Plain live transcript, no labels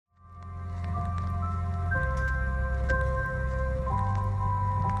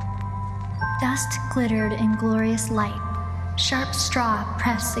Dust glittered in glorious light. Sharp straw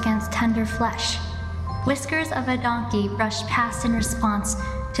pressed against tender flesh. Whiskers of a donkey brushed past in response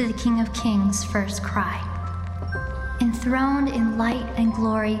to the King of Kings' first cry. Enthroned in light and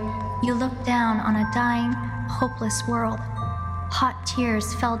glory, you looked down on a dying, hopeless world. Hot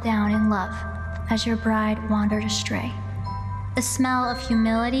tears fell down in love as your bride wandered astray. The smell of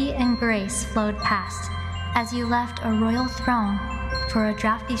humility and grace flowed past as you left a royal throne for a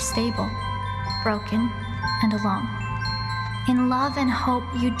drafty stable, broken and alone. In love and hope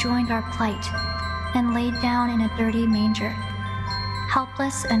you joined our plight and laid down in a dirty manger.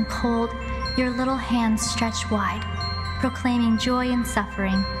 Helpless and cold, your little hands stretched wide, proclaiming joy in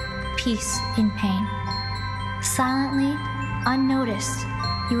suffering, peace in pain. Silently, unnoticed,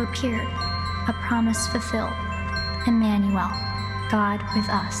 you appeared, a promise fulfilled. Emmanuel, God with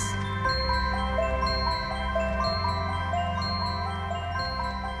us.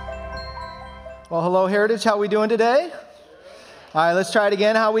 Well, hello, Heritage. How we doing today? All right, let's try it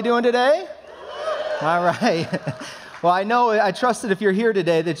again. How we doing today? All right. Well, I trust that if you're here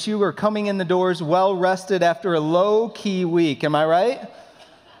today that you are coming in the doors well rested after a low-key week. Am I right?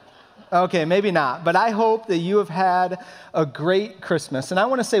 Okay, maybe not, but I hope that you have had a great Christmas. And I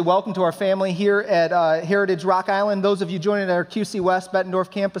want to say welcome to our family here at Heritage Rock Island. Those of you joining our QC West,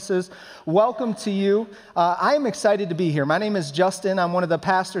 Bettendorf campuses, welcome to you. I am excited to be here. My name is Justin. I'm one of the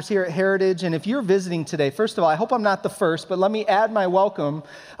pastors here at Heritage. And if you're visiting today, first of all, I hope I'm not the first, but let me add my welcome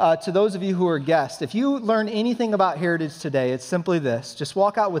to those of you who are guests. If you learn anything about Heritage today, it's simply this. Just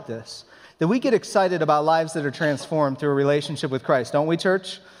walk out with this, that we get excited about lives that are transformed through a relationship with Christ. Don't we,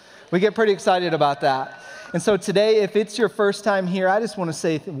 church? We get pretty excited about that. And so today, if it's your first time here, I just want to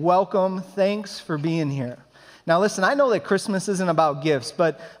say welcome. Thanks for being here. Now listen, I know that Christmas isn't about gifts,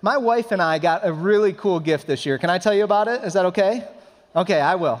 but my wife and I got a really cool gift this year. Can I tell you about it? Is that okay? Okay,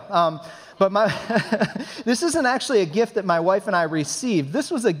 I will. But this isn't actually a gift that my wife and I received. This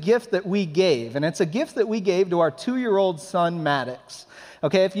was a gift that we gave, and it's a gift that we gave to our 2-year-old son, Maddox.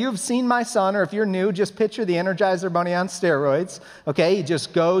 Okay, if you've seen my son, or if you're new, just picture the Energizer Bunny on steroids. Okay, he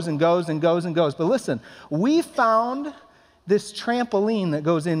just goes and goes and goes and goes. But listen, we found this trampoline that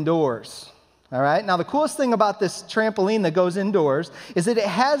goes indoors. All right, now the coolest thing about this trampoline that goes indoors is that it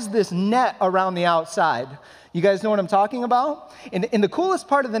has this net around the outside. You guys know what I'm talking about? And the coolest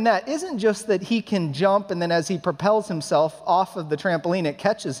part of the net isn't just that he can jump and then as he propels himself off of the trampoline, it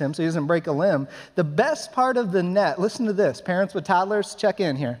catches him so he doesn't break a limb. The best part of the net, listen to this, parents with toddlers, check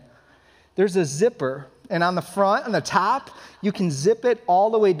in here. There's a zipper, and on the front, on the top, you can zip it all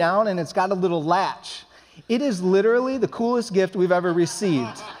the way down, and it's got a little latch. It is literally the coolest gift we've ever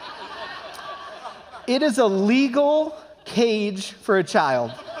received. It is a legal cage for a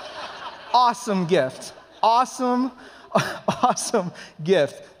child. Awesome gift. Awesome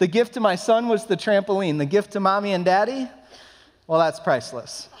gift. The gift to my son was the trampoline. The gift to mommy and daddy, well, that's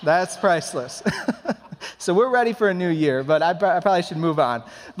priceless. That's priceless. So we're ready for a new year, but I probably should move on.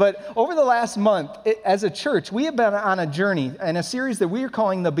 But over the last month, as a church, we have been on a journey in a series that we are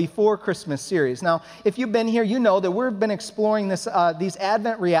calling the Before Christmas series. Now, if you've been here, you know that we've been exploring these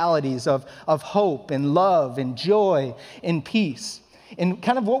Advent realities of hope and love and joy and peace. And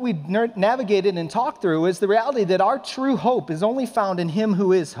kind of what we navigated and talked through is the reality that our true hope is only found in Him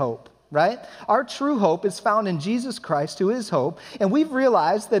who is hope, right? Our true hope is found in Jesus Christ, who is hope. And we've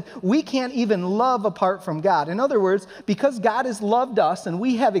realized that we can't even love apart from God. In other words, because God has loved us and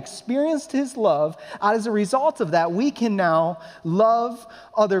we have experienced His love, as a result of that, we can now love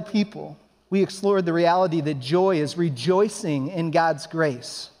other people. We explored the reality that joy is rejoicing in God's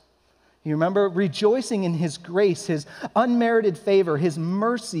grace. You remember rejoicing in His grace, His unmerited favor, His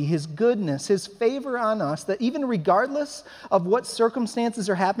mercy, His goodness, His favor on us, that even regardless of what circumstances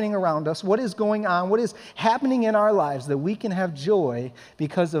are happening around us, what is going on, what is happening in our lives, that we can have joy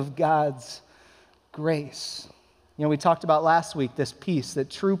because of God's grace. You know, we talked about last week this peace,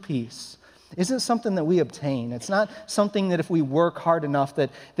 that true peace isn't something that we obtain. It's not something that if we work hard enough that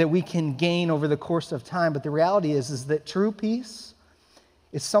we can gain over the course of time. But the reality is that true peace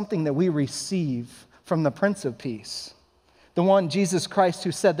is something that we receive from the Prince of Peace, the one, Jesus Christ,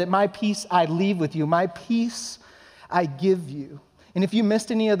 who said that my peace I leave with you, my peace I give you. And if you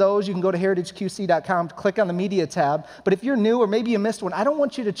missed any of those, you can go to heritageqc.com, click on the media tab. But if you're new or maybe you missed one, I don't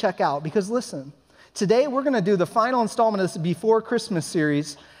want you to check out, because listen, today we're going to do the final installment of this Before Christmas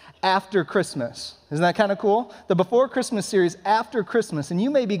series after Christmas. Isn't that kind of cool? The Before Christmas series after Christmas. And you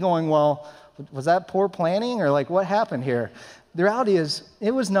may be going, well, was that poor planning, or like what happened here? The reality is,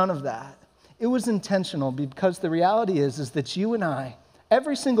 it was none of that. It was intentional, because the reality is that you and I,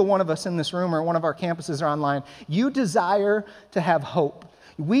 every single one of us in this room or one of our campuses or online, you desire to have hope.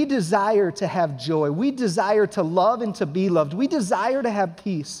 We desire to have joy. We desire to love and to be loved. We desire to have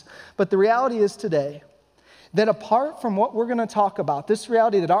peace. But the reality is today that apart from what we're going to talk about, this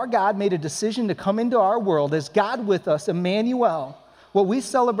reality that our God made a decision to come into our world as God with us, Emmanuel, what we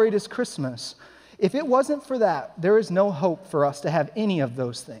celebrate is Christmas. If it wasn't for that, there is no hope for us to have any of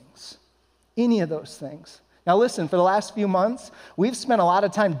those things. Any of those things. Now listen, for the last few months, we've spent a lot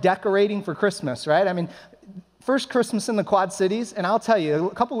of time decorating for Christmas, right? I mean, first Christmas in the Quad Cities, and I'll tell you,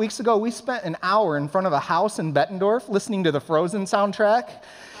 a couple weeks ago, we spent an hour in front of a house in Bettendorf listening to the Frozen soundtrack.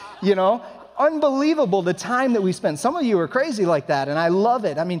 You know, unbelievable the time that we spent. Some of you are crazy like that, and I love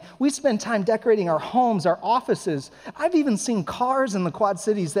it. I mean, we spend time decorating our homes, our offices. I've even seen cars in the Quad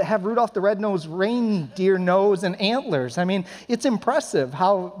Cities that have Rudolph the Red-Nosed Reindeer nose and antlers. I mean, it's impressive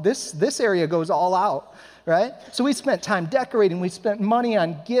how this area goes all out. Right? So we spent time decorating. We spent money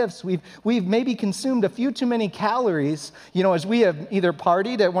on gifts. We've maybe consumed a few too many calories, you know, as we have either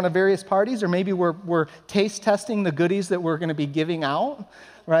partied at one of various parties or maybe we're taste testing the goodies that we're going to be giving out,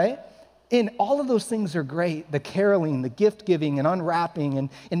 right? And all of those things are great. The caroling, the gift giving and unwrapping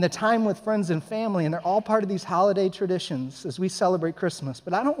and the time with friends and family, and they're all part of these holiday traditions as we celebrate Christmas.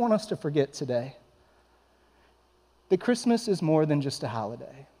 But I don't want us to forget today that Christmas is more than just a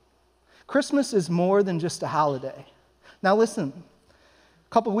holiday. Christmas is more than just a holiday. Now listen, a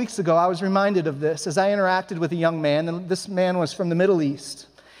couple weeks ago I was reminded of this as I interacted with a young man, and this man was from the Middle East.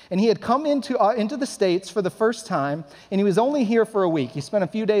 And he had come into the States for the first time, and he was only here for a week. He spent a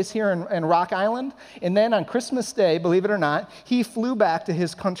few days here in Rock Island, and then on Christmas Day, believe it or not, he flew back to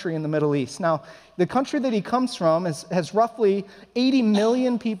his country in the Middle East. Now, the country that he comes from has roughly 80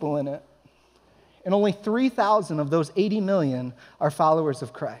 million people in it, and only 3,000 of those 80 million are followers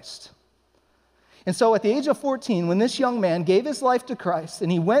of Christ. And so at the age of 14, when this young man gave his life to Christ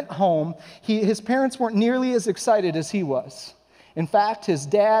and he went home, his parents weren't nearly as excited as he was. In fact, his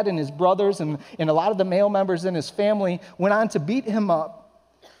dad and his brothers and a lot of the male members in his family went on to beat him up.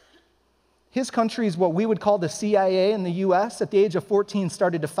 His country is what we would call the CIA in the U.S. At the age of 14,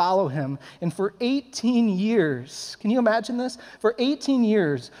 started to follow him. And for 18 years, can you imagine this? For 18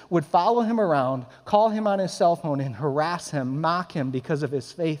 years, would follow him around, call him on his cell phone, and harass him, mock him because of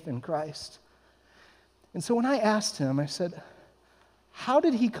his faith in Christ. And so when I asked him, I said, how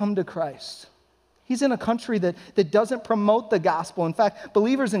did he come to Christ? He's in a country that doesn't promote the gospel. In fact,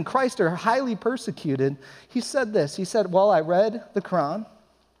 believers in Christ are highly persecuted. He said this. He said, well, I read the Quran,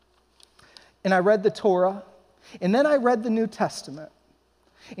 and I read the Torah, and then I read the New Testament.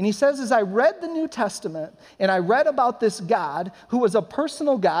 And he says, as I read the New Testament, and I read about this God who was a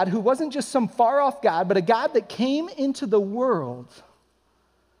personal God, who wasn't just some far-off God, but a God that came into the world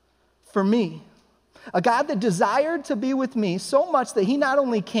for me. A God that desired to be with me so much that he not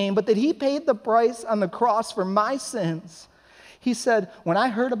only came, but that he paid the price on the cross for my sins. He said, when I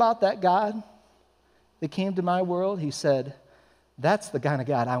heard about that God that came to my world, he said, that's the kind of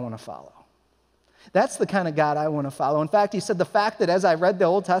God I want to follow. That's the kind of God I want to follow. In fact, he said the fact that as I read the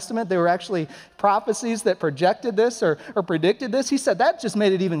Old Testament, there were actually prophecies that projected this or predicted this, he said that just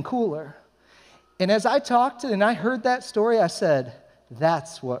made it even cooler. And as I talked and I heard that story, I said,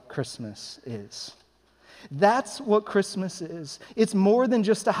 that's what Christmas is. That's what Christmas is. It's more than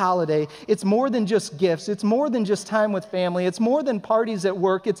just a holiday. It's more than just gifts. It's more than just time with family. It's more than parties at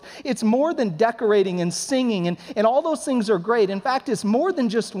work. It's more than decorating and singing, and all those things are great. In fact, it's more than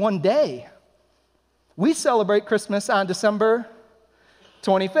just one day. We celebrate Christmas on December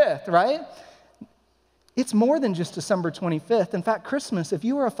 25th, right? It's more than just December 25th. In fact, Christmas, if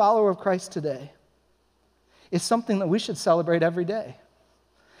you are a follower of Christ today, is something that we should celebrate every day.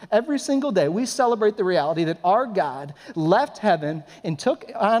 Every single day, we celebrate the reality that our God left heaven and took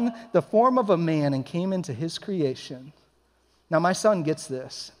on the form of a man and came into his creation. Now, my son gets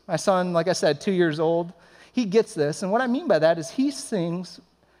this. My son, like I said, 2 years old, he gets this. And what I mean by that is he sings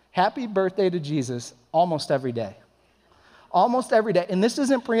Happy Birthday to Jesus almost every day. Almost every day. And this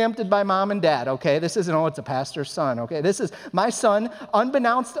isn't preempted by mom and dad, okay? This isn't, oh, it's a pastor's son, okay? This is my son,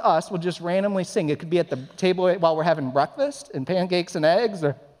 unbeknownst to us, will just randomly sing. It could be at the table while we're having breakfast and pancakes and eggs,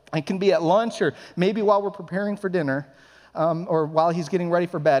 or it can be at lunch, or maybe while we're preparing for dinner, or while he's getting ready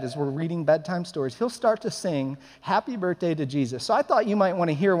for bed as we're reading bedtime stories. He'll start to sing Happy Birthday to Jesus. So I thought you might want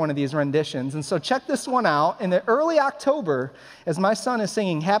to hear one of these renditions. And so check this one out. In the early October, as my son is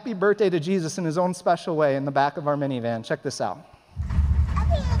singing Happy Birthday to Jesus in his own special way in the back of our minivan. Check this out.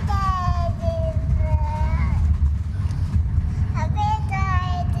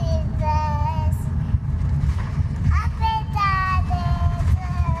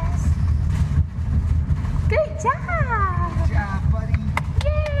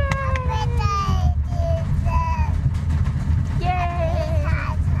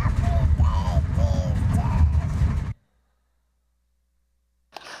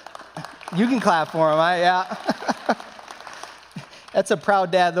 You can clap for him. Yeah. That's a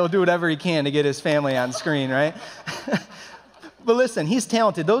proud dad. They'll do whatever he can to get his family on screen, right? But listen, he's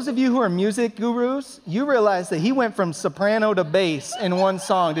talented. Those of you who are music gurus, you realize that he went from soprano to bass in one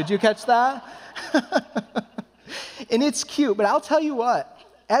song. Did you catch that? And it's cute, but I'll tell you what,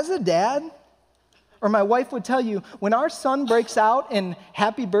 as a dad, or my wife would tell you, when our son breaks out in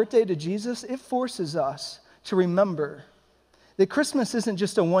happy birthday to Jesus, it forces us to remember that Christmas isn't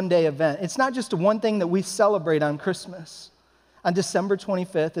just a one-day event. It's not just one thing that we celebrate on Christmas, on December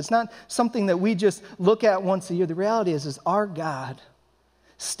 25th. It's not something that we just look at once a year. The reality is our God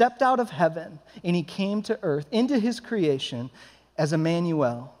stepped out of heaven and he came to earth, into his creation as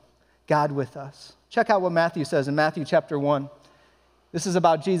Emmanuel, God with us. Check out what Matthew says in Matthew chapter 1. This is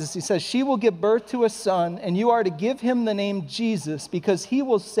about Jesus. He says, "She will give birth to a son, and you are to give him the name Jesus, because he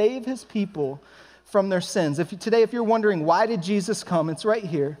will save his people from their sins." If you're wondering, why did Jesus come? It's right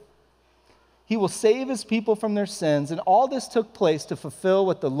here. He will save his people from their sins, and all this took place to fulfill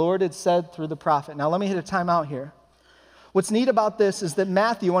what the Lord had said through the prophet. Now, let me hit a timeout here. What's neat about this is that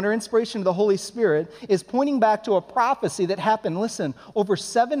Matthew, under inspiration of the Holy Spirit, is pointing back to a prophecy that happened, listen, over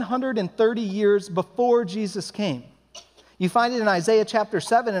 730 years before Jesus came. You find it in Isaiah chapter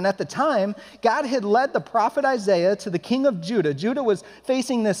 7, and at the time, God had led the prophet Isaiah to the king of Judah. Judah was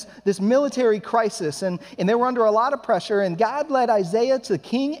facing this military crisis, and they were under a lot of pressure, and God led Isaiah to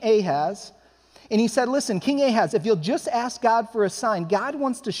King Ahaz, and he said, listen, King Ahaz, if you'll just ask God for a sign, God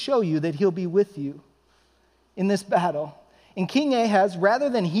wants to show you that he'll be with you in this battle. And King Ahaz, rather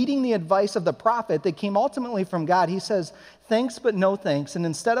than heeding the advice of the prophet that came ultimately from God, he says, thanks but no thanks. And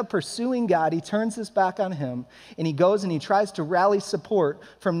instead of pursuing God, he turns his back on him, and he goes and he tries to rally support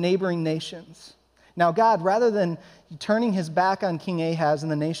from neighboring nations. Now God, rather than turning his back on King Ahaz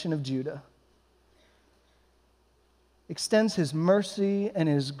and the nation of Judah, extends his mercy and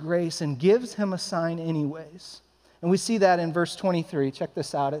his grace and gives him a sign anyways. And we see that in verse 23. Check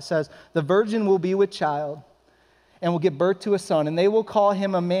this out. It says, "The virgin will be with child and will give birth to a son, and they will call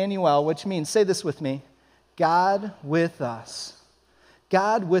him Emmanuel," which means, say this with me, God with us.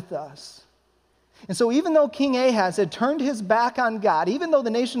 God with us. And so even though King Ahaz had turned his back on God, even though the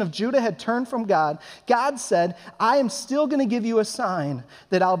nation of Judah had turned from God, God said, I am still going to give you a sign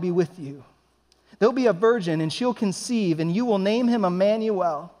that I'll be with you. There'll be a virgin, and she'll conceive, and you will name him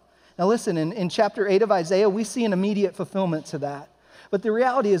Emmanuel. Now listen, in chapter 8 of Isaiah, we see an immediate fulfillment to that. But the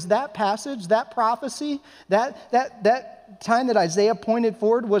reality is that passage, that prophecy, that time that Isaiah pointed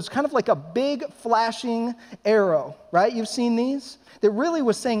forward was kind of like a big flashing arrow, right? You've seen these? That really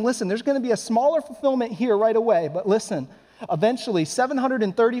was saying, listen, there's going to be a smaller fulfillment here right away, but listen, eventually,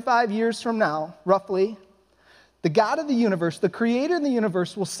 735 years from now, roughly, the God of the universe, the creator of the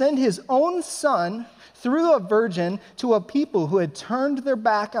universe, will send his own son through a virgin to a people who had turned their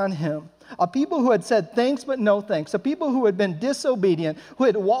back on him. A people who had said thanks but no thanks, a people who had been disobedient, who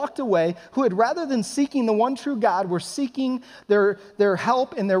had walked away, who had, rather than seeking the one true God, were seeking their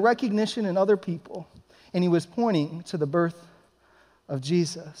help and their recognition in other people. And he was pointing to the birth of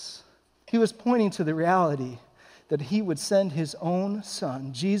Jesus. He was pointing to the reality that he would send his own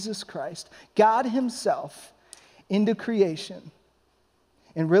son, Jesus Christ, God himself, into creation.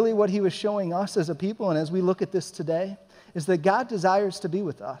 And really what he was showing us as a people, and as we look at this today, is that God desires to be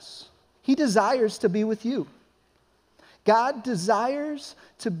with us. He desires to be with you. God desires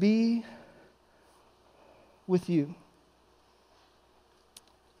to be with you.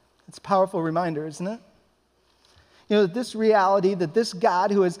 It's a powerful reminder, isn't it? You know, that this reality, that this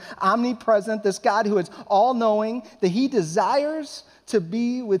God who is omnipresent, this God who is all-knowing, that he desires to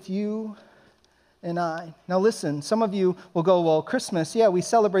be with you and I. Now listen, some of you will go, well, Christmas, yeah, we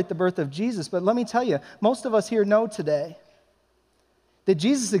celebrate the birth of Jesus, but let me tell you, most of us here know today that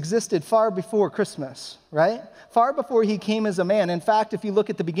Jesus existed far before Christmas, right? Far before he came as a man. In fact, if you look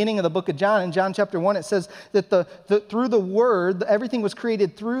at the beginning of the book of John, in John chapter 1, it says that through the Word, everything was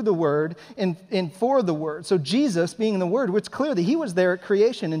created through the Word and for the Word. So Jesus, being the Word, it's clear that he was there at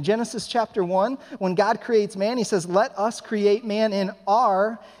creation. In Genesis chapter 1, when God creates man, he says, let us create man in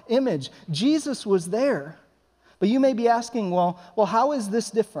our image. Jesus was there. But you may be asking, well, how is this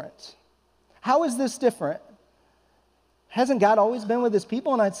different? How is this different? Hasn't God always been with his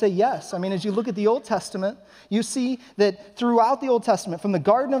people? And I'd say yes. I mean, as you look at the Old Testament, you see that throughout the Old Testament, from the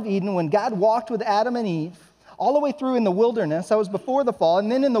Garden of Eden, when God walked with Adam and Eve, all the way through in the wilderness, that was before the fall, and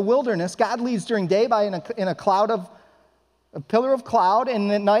then in the wilderness, God leads during day by in a pillar of cloud,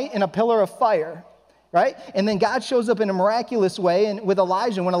 and at night in a pillar of fire. right? And then God shows up in a miraculous way and with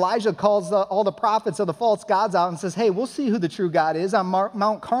Elijah. When Elijah calls all the prophets of the false gods out and says, hey, we'll see who the true God is on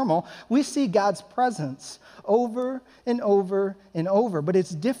Mount Carmel, we see God's presence over and over and over. But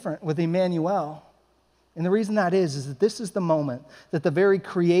it's different with Emmanuel. And the reason that is that this is the moment that the very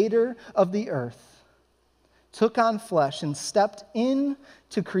creator of the earth took on flesh and stepped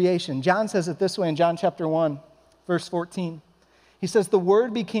into creation. John says it this way in John chapter 1, verse 14. He says, the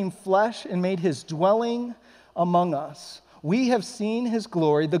Word became flesh and made his dwelling among us. We have seen his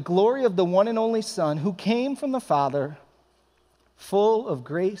glory, the glory of the one and only Son who came from the Father, full of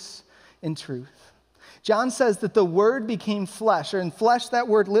grace and truth. John says that the Word became flesh, or in flesh that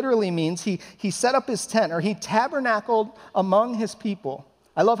word literally means he set up his tent, or he tabernacled among his people.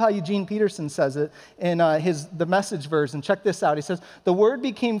 I love how Eugene Peterson says it in the Message version. Check this out. He says, the Word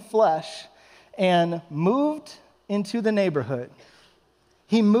became flesh and moved into the neighborhood.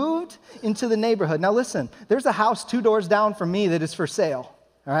 He moved into the neighborhood. Now listen, there's a house 2 doors down from me that is for sale.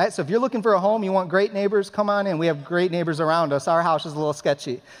 All right, so if you're looking for a home, you want great neighbors, come on in. We have great neighbors around us. Our house is a little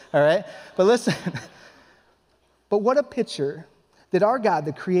sketchy. All right, but listen, but what a picture that our God,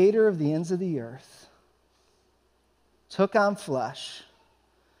 the creator of the ends of the earth, took on flesh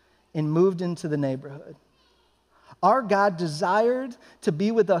and moved into the neighborhood. Our God desired to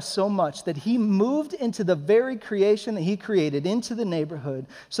be with us so much that he moved into the very creation that he created, into the neighborhood,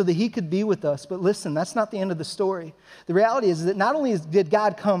 so that he could be with us. But listen, that's not the end of the story. The reality is that not only did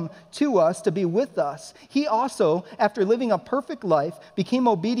God come to us to be with us, he also, after living a perfect life, became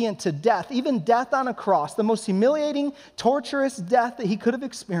obedient to death, even death on a cross, the most humiliating, torturous death that he could have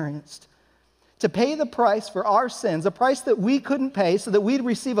experienced, to pay the price for our sins, a price that we couldn't pay, so that we'd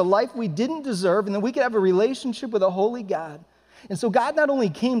receive a life we didn't deserve, and that we could have a relationship with a holy God. And so God not only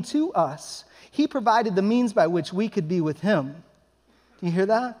came to us, he provided the means by which we could be with him. Do you hear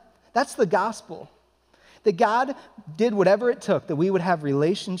that? That's the gospel. That God did whatever it took that we would have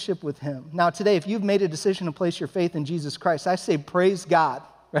relationship with him. Now today, if you've made a decision to place your faith in Jesus Christ, I say praise God.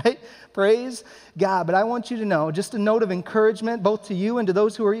 Right? Praise God. But I want you to know, just a note of encouragement, both to you and to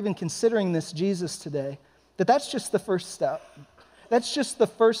those who are even considering this Jesus today, that that's just the first step. That's just the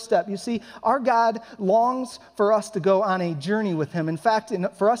first step. You see, our God longs for us to go on a journey with him. In fact,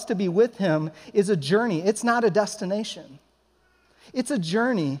 for us to be with him is a journey. It's not a destination. It's a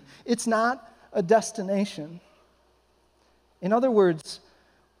journey. It's not a destination. In other words,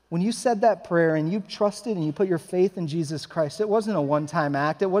 when you said that prayer and you trusted and you put your faith in Jesus Christ, it wasn't a one-time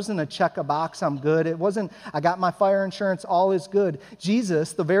act. It wasn't a check a box, I'm good. It wasn't, I got my fire insurance, all is good.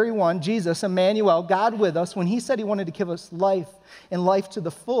 Jesus, the very one, Jesus, Emmanuel, God with us, when he said he wanted to give us life and life to the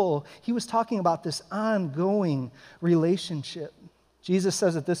full, he was talking about this ongoing relationship. Jesus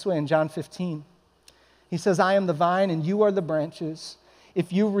says it this way in John 15. He says, I am the vine and you are the branches.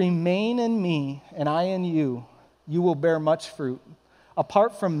 If you remain in me and I in you, you will bear much fruit.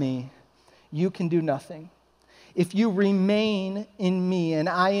 Apart from me, you can do nothing. If you remain in me and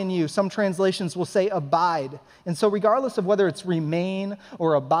I in you, some translations will say abide. And so regardless of whether it's remain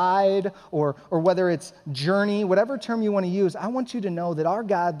or abide or whether it's journey, whatever term you want to use, I want you to know that our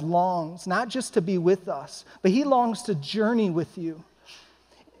God longs not just to be with us, but he longs to journey with you.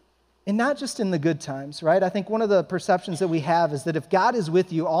 And not just in the good times, right? I think one of the perceptions that we have is that if God is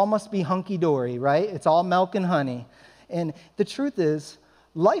with you, all must be hunky-dory, right? It's all milk and honey. And the truth is,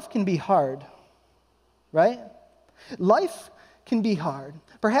 life can be hard, right? Life can be hard.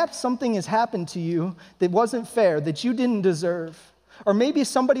 Perhaps something has happened to you that wasn't fair, that you didn't deserve. Or maybe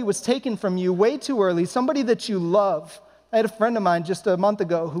somebody was taken from you way too early, somebody that you love. I had a friend of mine just a month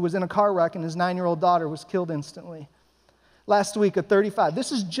ago who was in a car wreck and his 9-year-old daughter was killed instantly. Last week,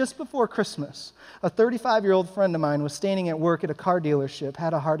 this is just before Christmas, a 35-year-old friend of mine was standing at work at a car dealership,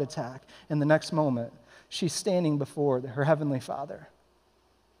 had a heart attack, and the next moment, she's standing before her Heavenly Father.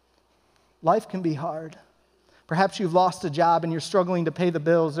 Life can be hard. Perhaps you've lost a job and you're struggling to pay the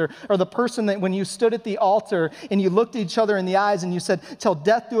bills, or the person that when you stood at the altar and you looked at each other in the eyes and you said, till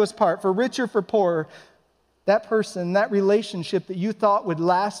death do us part, for rich or for poor, that person, that relationship that you thought would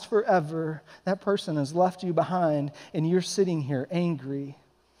last forever, that person has left you behind and you're sitting here angry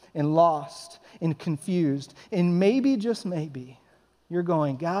and lost and confused. And maybe, just maybe, you're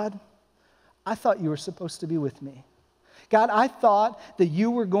going, God, I thought you were supposed to be with me. God, I thought that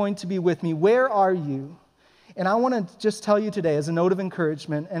you were going to be with me. Where are you? And I want to just tell you today as a note of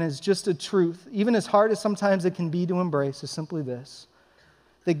encouragement and as just a truth, even as hard as sometimes it can be to embrace, is simply this.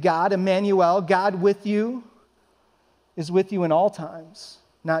 That God, Emmanuel, God with you, is with you in all times,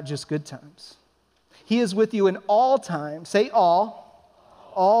 not just good times. He is with you in all times. Say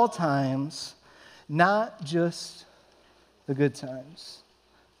all times, not just the good times.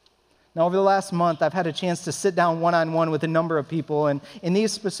 Now, over the last month, I've had a chance to sit down one-on-one with a number of people, and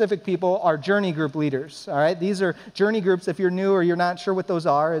these specific people are journey group leaders, all right? These are journey groups. If you're new or you're not sure what those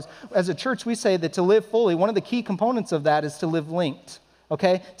are, as a church, we say that to live fully, one of the key components of that is to live linked,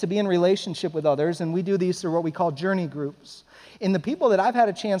 okay? To be in relationship with others, and we do these through what we call journey groups. And the people that I've had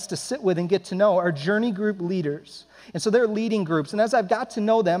a chance to sit with and get to know are journey group leaders. And so they're leading groups, and as I've got to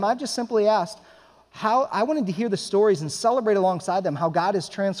know them, I've just simply asked, I wanted to hear the stories and celebrate alongside them how God has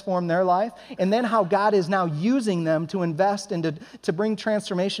transformed their life, and then how God is now using them to invest and to bring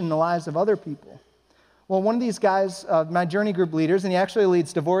transformation in the lives of other people. Well, one of these guys, my journey group leaders, and he actually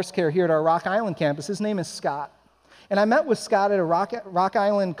leads divorce care here at our Rock Island campus, his name is Scott. And I met with Scott at a Rock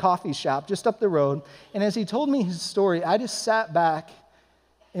Island coffee shop just up the road, and as he told me his story, I just sat back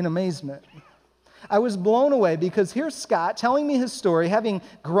in amazement. I was blown away because here's Scott telling me his story, having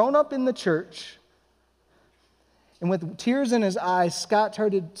grown up in the church. And with tears in his eyes, Scott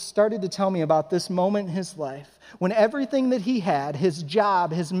started to tell me about this moment in his life when everything that he had, his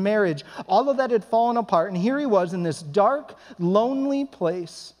job, his marriage, all of that had fallen apart. And here he was in this dark, lonely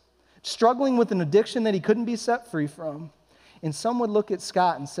place, struggling with an addiction that he couldn't be set free from. And some would look at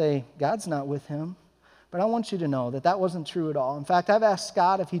Scott and say, God's not with him. But I want you to know that that wasn't true at all. In fact, I've asked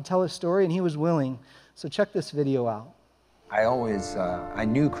Scott if he'd tell his story, and he was willing. So check this video out. I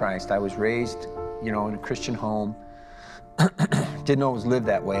knew Christ. I was raised, in a Christian home. Didn't always live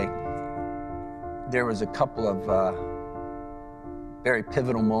that way. There was a couple of very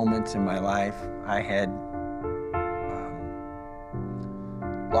pivotal moments in my life. I had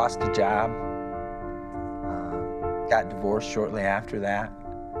lost a job, got divorced shortly after that,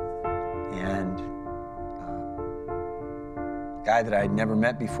 and a guy that I'd never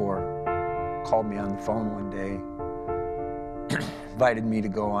met before called me on the phone one day, invited me to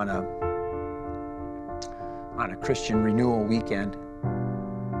go on a Christian renewal weekend.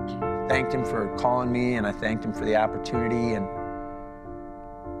 Thanked him for calling me, and I thanked him for the opportunity, and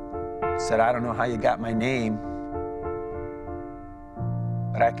said, I don't know how you got my name,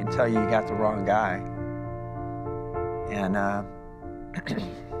 but I can tell you got the wrong guy. And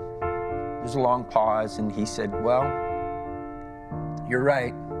there's a long pause, and he said, well, you're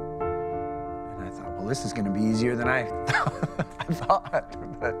right. And I thought, well, this is going to be easier than I thought.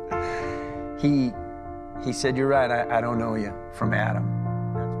 But he said, you're right, I don't know you from Adam.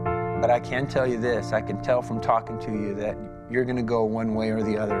 But I can tell you this, I can tell from talking to you that you're going to go one way or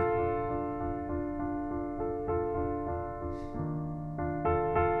the other.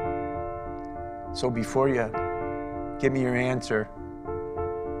 So before you give me your answer,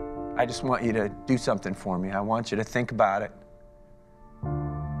 I just want you to do something for me. I want you to think about it.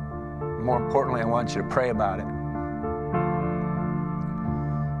 More importantly, I want you to pray about it.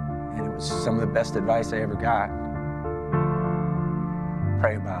 And it was some of the best advice I ever got.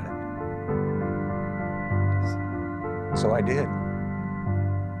 Pray about it. So I did.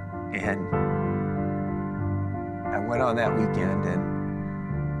 And I went on that weekend, and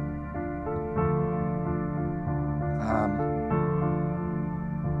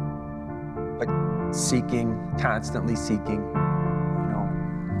but constantly seeking,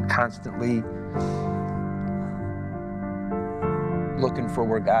 constantly looking for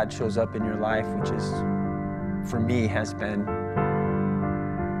where God shows up in your life, which is, for me, has been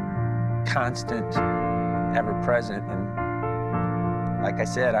constant, ever present. And like I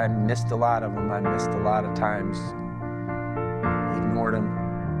said, I missed a lot of them. I missed a lot of times, ignored him,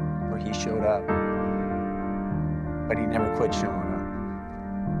 but he showed up. But he never quit showing up.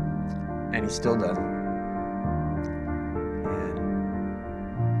 And he still doesn't.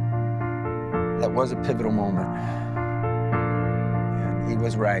 And that was a pivotal moment. And he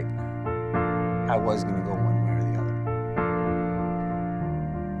was right. I was going to go one way or the other.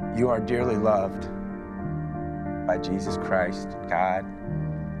 You are dearly loved by Jesus Christ, God.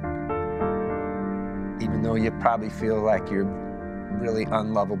 Even though you probably feel like you're really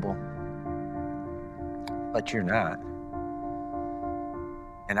unlovable. But you're not.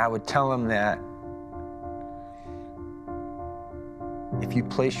 And I would tell him that if you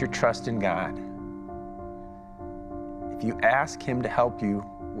place your trust in God, if you ask him to help you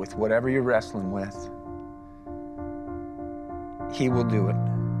with whatever you're wrestling with, he will do it.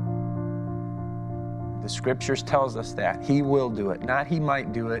 The scriptures tells us that. He will do it. Not he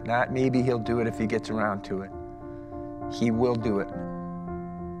might do it, not maybe he'll do it if he gets around to it. He will do it.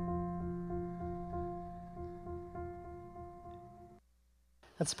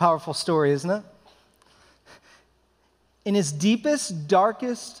 That's a powerful story, isn't it? In his deepest,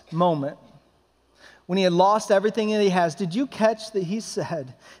 darkest moment, when he had lost everything that he has, did you catch that he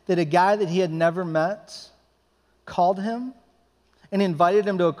said that a guy that he had never met called him and invited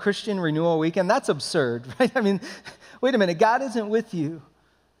him to a Christian renewal weekend. That's absurd, right? I mean, wait a minute, God isn't with you.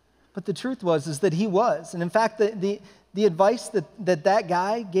 But the truth is that he was. And in fact, the advice that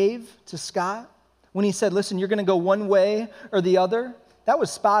guy gave to Scott when he said, listen, you're going to go one way or the other, that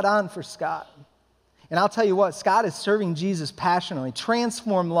was spot on for Scott. And I'll tell you what, Scott is serving Jesus passionately,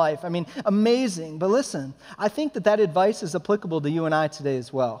 transformed life. I mean, amazing. But listen, I think that advice is applicable to you and I today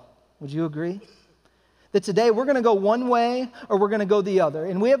as well. Would you agree? That today we're going to go one way or we're going to go the other.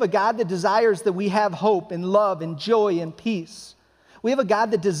 And we have a God that desires that we have hope and love and joy and peace. We have a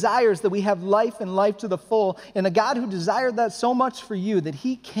God that desires that we have life and life to the full. And a God who desired that so much for you that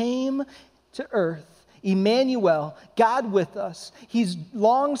he came to earth, Emmanuel, God with us. He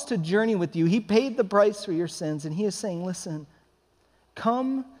longs to journey with you. He paid the price for your sins. And he is saying, listen,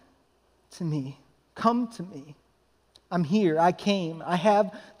 come to me. Come to me. I'm here. I came. I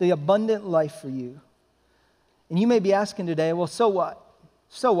have the abundant life for you. And you may be asking today, well, so what?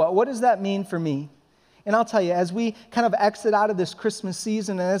 So what? What does that mean for me? And I'll tell you, as we kind of exit out of this Christmas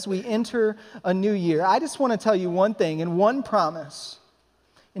season and as we enter a new year, I just want to tell you one thing and one promise.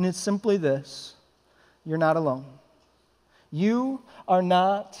 And it's simply this: you're not alone. You are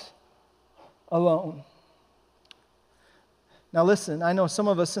not alone. Now listen, I know some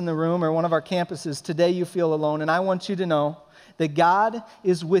of us in the room or one of our campuses, today you feel alone, and I want you to know that God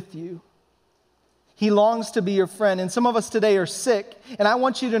is with you. He longs to be your friend. And some of us today are sick, and I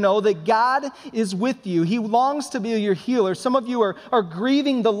want you to know that God is with you. He longs to be your healer. Some of you are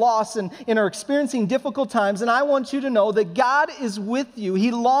grieving the loss and are experiencing difficult times, and I want you to know that God is with you.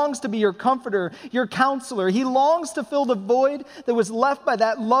 He longs to be your comforter, your counselor. He longs to fill the void that was left by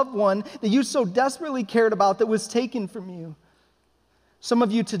that loved one that you so desperately cared about that was taken from you. Some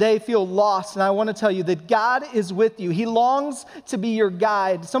of you today feel lost, and I want to tell you that God is with you. He longs to be your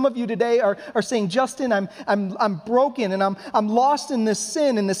guide. Some of you today are saying, Justin, I'm broken, and I'm lost in this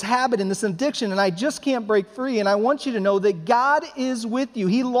sin, in this habit, in this addiction, and I just can't break free. And I want you to know that God is with you.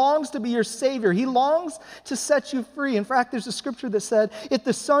 He longs to be your Savior. He longs to set you free. In fact, there's a scripture that said, if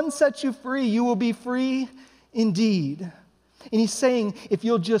the Son sets you free, you will be free indeed. And he's saying, if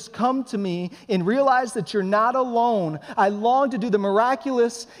you'll just come to me and realize that you're not alone, I long to do the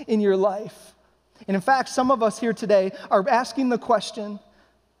miraculous in your life. And in fact, some of us here today are asking the question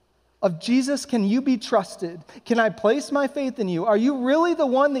of, Jesus, can you be trusted? Can I place my faith in you? Are you really the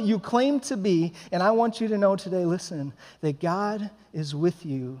one that you claim to be? And I want you to know today, listen, that God is with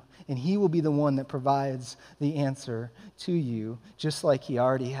you, and he will be the one that provides the answer to you, just like he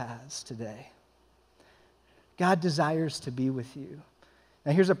already has today. God desires to be with you.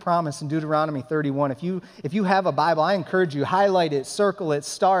 Now here's a promise in Deuteronomy 31. If you have a Bible, I encourage you, highlight it, circle it,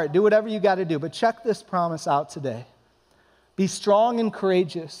 star it, do whatever you got to do. But check this promise out today. Be strong and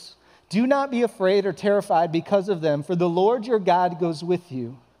courageous. Do not be afraid or terrified because of them, for the Lord your God goes with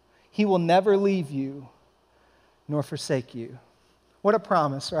you. He will never leave you nor forsake you. What a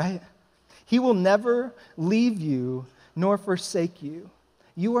promise, right? He will never leave you nor forsake you.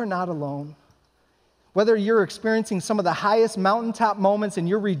 You are not alone. Whether you're experiencing some of the highest mountaintop moments and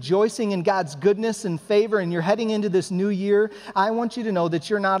you're rejoicing in God's goodness and favor and you're heading into this new year, I want you to know that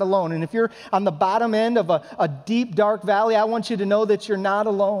you're not alone. And if you're on the bottom end of a deep, dark valley, I want you to know that you're not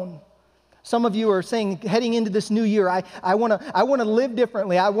alone. Some of you are saying, heading into this new year, I want to live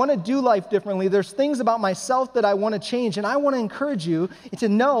differently. I want to do life differently. There's things about myself that I want to change. And I want to encourage you to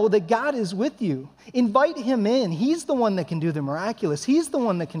know that God is with you. Invite him in. He's the one that can do the miraculous. He's the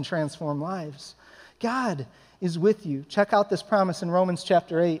one that can transform lives. God is with you. Check out this promise in Romans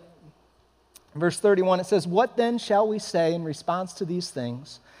chapter 8, verse 31. It says, what then shall we say in response to these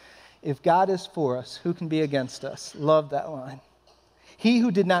things? If God is for us, who can be against us? Love that line. He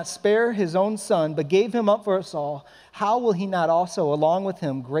who did not spare his own son, but gave him up for us all, how will he not also, along with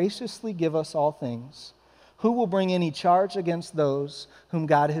him, graciously give us all things? Who will bring any charge against those whom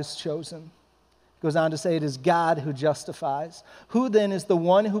God has chosen? It goes on to say, it is God who justifies. Who then is the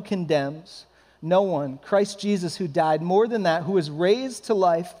one who condemns? No one. Christ Jesus, who died, more than that, who is raised to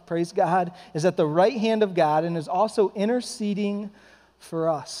life, praise God, is at the right hand of God and is also interceding for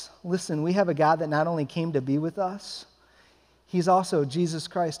us. Listen, we have a God that not only came to be with us, he's also Jesus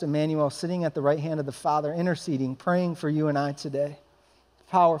Christ, Emmanuel, sitting at the right hand of the Father, interceding, praying for you and I today.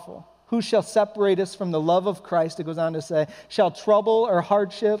 Powerful. Who shall separate us from the love of Christ? It goes on to say, shall trouble or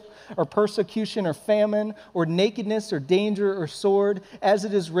hardship or persecution or famine or nakedness or danger or sword, as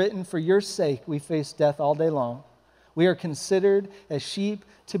it is written, for your sake we face death all day long. We are considered as sheep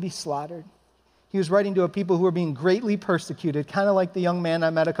to be slaughtered. He was writing to a people who were being greatly persecuted, kind of like the young man I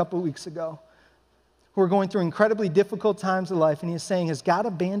met a couple weeks ago, who are going through incredibly difficult times of life. And he's saying, has God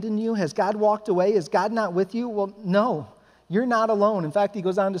abandoned you? Has God walked away? Is God not with you? Well, no. You're not alone. In fact, he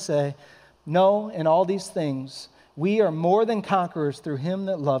goes on to say, no, in all these things, we are more than conquerors through him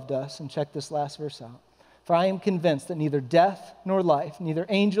that loved us. And check this last verse out. For I am convinced that neither death nor life, neither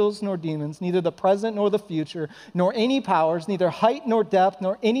angels nor demons, neither the present nor the future, nor any powers, neither height nor depth,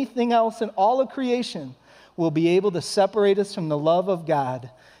 nor anything else in all of creation will be able to separate us from the love of God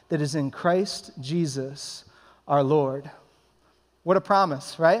that is in Christ Jesus our Lord. What a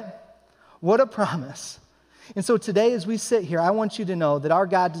promise, right? What a promise. And so today as we sit here, I want you to know that our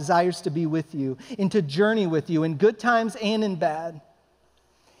God desires to be with you and to journey with you in good times and in bad.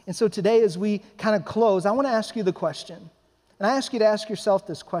 And so today as we kind of close, I want to ask you the question. And I ask you to ask yourself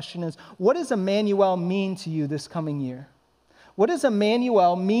this question is, what does Emmanuel mean to you this coming year? What does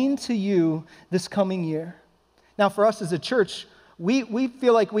Emmanuel mean to you this coming year? Now for us as a church, we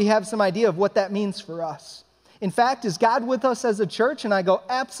feel like we have some idea of what that means for us. In fact, is God with us as a church? And I go,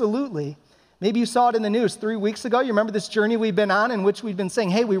 absolutely. Maybe you saw it in the news 3 weeks ago. You remember this journey we've been on in which we've been saying,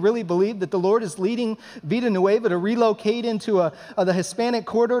 hey, we really believe that the Lord is leading Vida Nueva to relocate into the Hispanic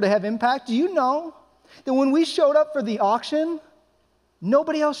corridor to have impact. Do you know that when we showed up for the auction,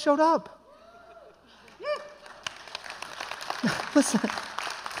 nobody else showed up? Listen,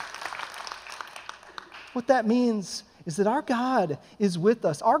 what that means is that our God is with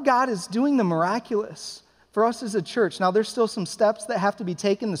us. Our God is doing the miraculous for us as a church. Now, there's still some steps that have to be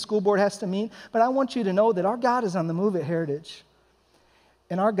taken. The school board has to meet. But I want you to know that our God is on the move at Heritage.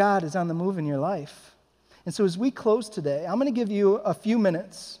 And our God is on the move in your life. And so as we close today, I'm going to give you a few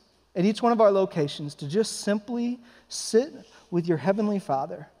minutes at each one of our locations to just simply sit with your Heavenly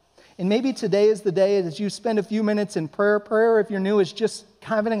Father. And maybe today is the day as you spend a few minutes in prayer. Prayer, if you're new, is just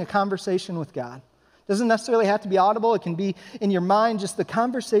having a conversation with God. Doesn't necessarily have to be audible. It can be in your mind, just the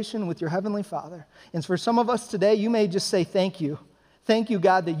conversation with your Heavenly Father. And for some of us today, you may just say, thank you. Thank you,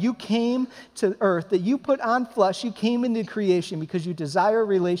 God, that you came to earth, that you put on flesh, you came into creation because you desire a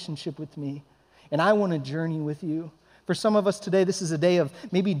relationship with me. And I want to journey with you. For some of us today, this is a day of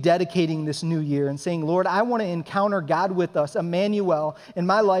maybe dedicating this new year and saying, Lord, I want to encounter God with us, Emmanuel, in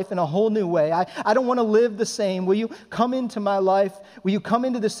my life in a whole new way. I don't want to live the same. Will you come into my life? Will you come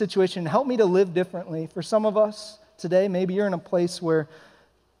into this situation and help me to live differently? For some of us today, maybe you're in a place where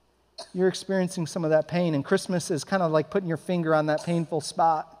you're experiencing some of that pain, and Christmas is kind of like putting your finger on that painful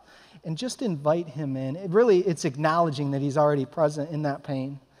spot. And just invite him in. It's acknowledging that he's already present in that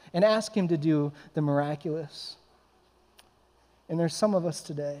pain. And ask him to do the miraculous. And there's some of us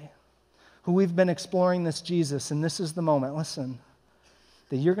today who we've been exploring this Jesus, and this is the moment, listen,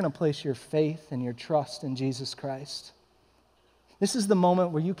 that you're going to place your faith and your trust in Jesus Christ. This is the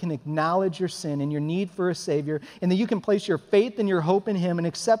moment where you can acknowledge your sin and your need for a Savior, and that you can place your faith and your hope in him and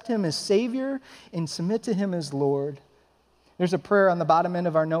accept him as Savior and submit to him as Lord. There's a prayer on the bottom end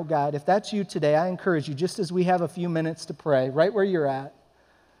of our note guide. If that's you today, I encourage you, just as we have a few minutes to pray, right where you're at,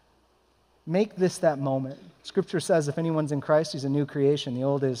 make this that moment. Scripture says if anyone's in Christ, he's a new creation. The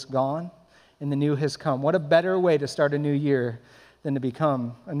old is gone and the new has come. What a better way to start a new year than to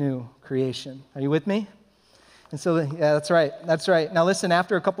become a new creation. Are you with me? And so, yeah, that's right. That's right. Now listen,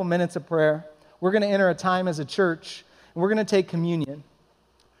 after a couple minutes of prayer, we're going to enter a time as a church, and we're going to take communion.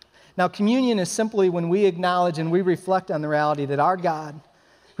 Now, communion is simply when we acknowledge and we reflect on the reality that our God,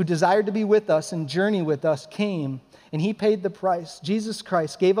 who desired to be with us and journey with us, came, and he paid the price. Jesus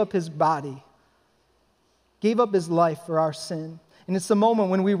Christ gave up his body, gave up his life for our sin. And it's the moment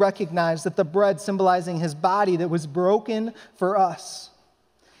when we recognize that the bread symbolizing his body that was broken for us.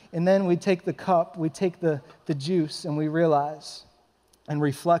 And then we take the cup, we take the juice, and we realize and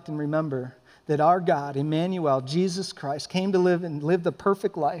reflect and remember that our God, Emmanuel, Jesus Christ, came to live the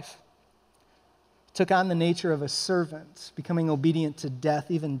perfect life, took on the nature of a servant, becoming obedient to death,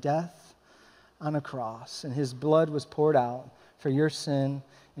 even death on a cross. And his blood was poured out for your sin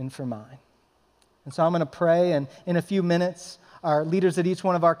and for mine. And so I'm going to pray, and in a few minutes, our leaders at each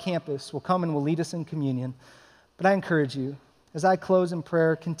one of our campus will come and will lead us in communion. But I encourage you, as I close in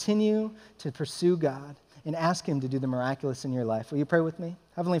prayer, continue to pursue God and ask him to do the miraculous in your life. Will you pray with me?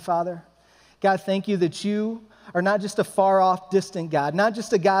 Heavenly Father, God, thank you that you are not just a far-off, distant God, not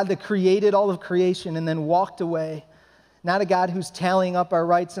just a God that created all of creation and then walked away, not a God who's tallying up our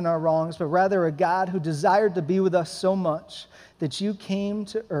rights and our wrongs, but rather a God who desired to be with us so much that you came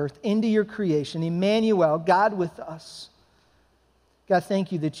to earth, into your creation, Emmanuel, God with us. God,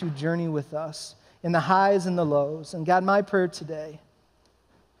 thank you that you journey with us in the highs and the lows. And God, my prayer today,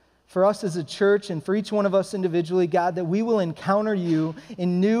 for us as a church and for each one of us individually, God, that we will encounter you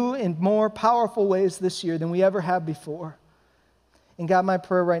in new and more powerful ways this year than we ever have before. And God, my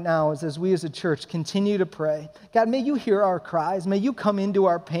prayer right now is as we as a church continue to pray, God, may you hear our cries. May you come into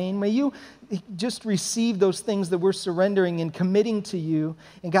our pain. May you just receive those things that we're surrendering and committing to you.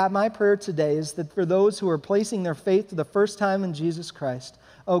 And God, my prayer today is that for those who are placing their faith for the first time in Jesus Christ,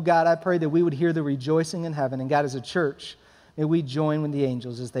 oh God, I pray that we would hear the rejoicing in heaven. And God, as a church, may we join with the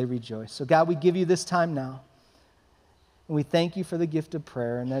angels as they rejoice. So God, we give you this time now. And we thank you for the gift of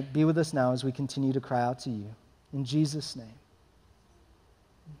prayer. And that be with us now as we continue to cry out to you. In Jesus' name.